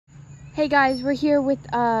Hey guys, we're here with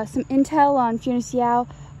some intel on Fiona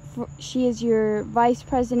X. She is your vice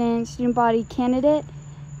president student body candidate,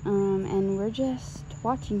 and we're just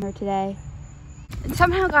watching her today. And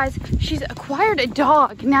somehow, guys, she's acquired a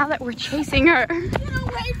dog now that we're chasing her. Get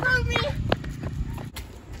away from me!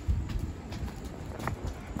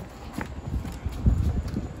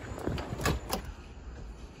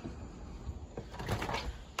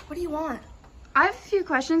 What do you want? I have a few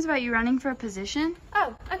questions about you running for a position.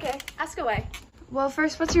 Oh, okay. Ask away. Well,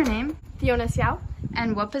 first, what's your name? Fiona X.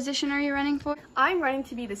 And what position are you running for? I'm running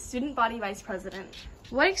to be the student body vice president.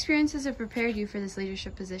 What experiences have prepared you for this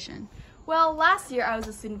leadership position? Well, last year I was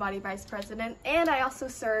a student body vice president, and I also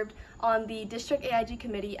served on the district AIG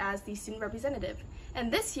committee as the student representative.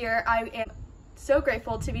 And this year I am so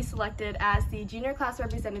grateful to be selected as the junior class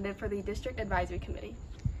representative for the district advisory committee.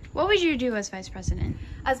 What would you do as vice president?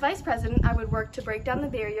 As vice president, I would work to break down the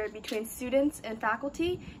barrier between students and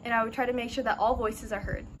faculty, and I would try to make sure that all voices are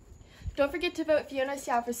heard. Don't forget to vote Fiona X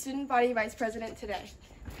for student body vice president today.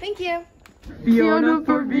 Thank you. Fiona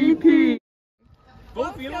for VP.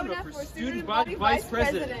 Vote Fiona for student body vice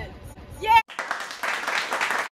president. Yeah.